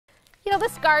You know,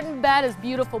 this garden bed is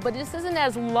beautiful, but it just isn't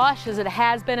as lush as it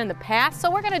has been in the past, so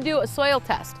we're going to do a soil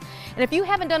test. And if you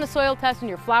haven't done a soil test in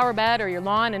your flower bed or your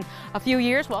lawn in a few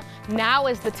years, well, now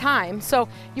is the time. So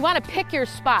you want to pick your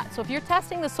spot. So if you're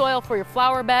testing the soil for your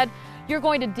flower bed, you're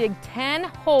going to dig 10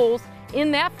 holes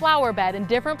in that flower bed in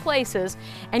different places,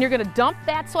 and you're going to dump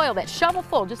that soil, that shovel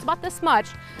full, just about this much,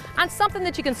 on something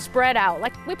that you can spread out.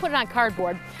 Like we put it on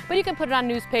cardboard, but you can put it on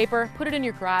newspaper, put it in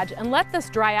your garage, and let this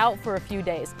dry out for a few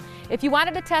days. If you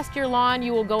wanted to test your lawn,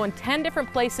 you will go in 10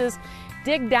 different places,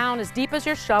 dig down as deep as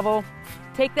your shovel,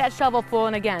 take that shovel full,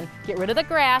 and again, get rid of the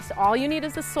grass. All you need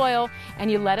is the soil, and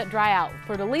you let it dry out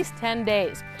for at least 10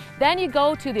 days. Then you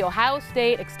go to the Ohio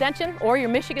State Extension or your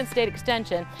Michigan State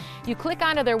Extension. You click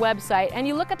onto their website and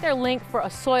you look at their link for a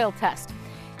soil test.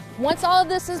 Once all of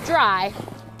this is dry,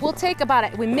 we'll take about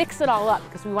it, we mix it all up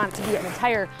because we want it to be an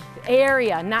entire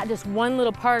area, not just one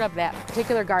little part of that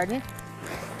particular garden.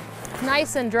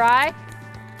 Nice and dry.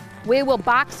 We will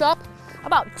box up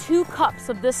about 2 cups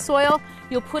of this soil.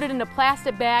 You'll put it in a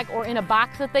plastic bag or in a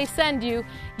box that they send you.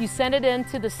 You send it in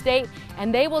to the state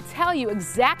and they will tell you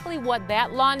exactly what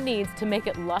that lawn needs to make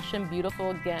it lush and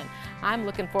beautiful again. I'm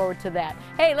looking forward to that.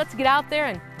 Hey, let's get out there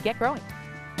and get growing.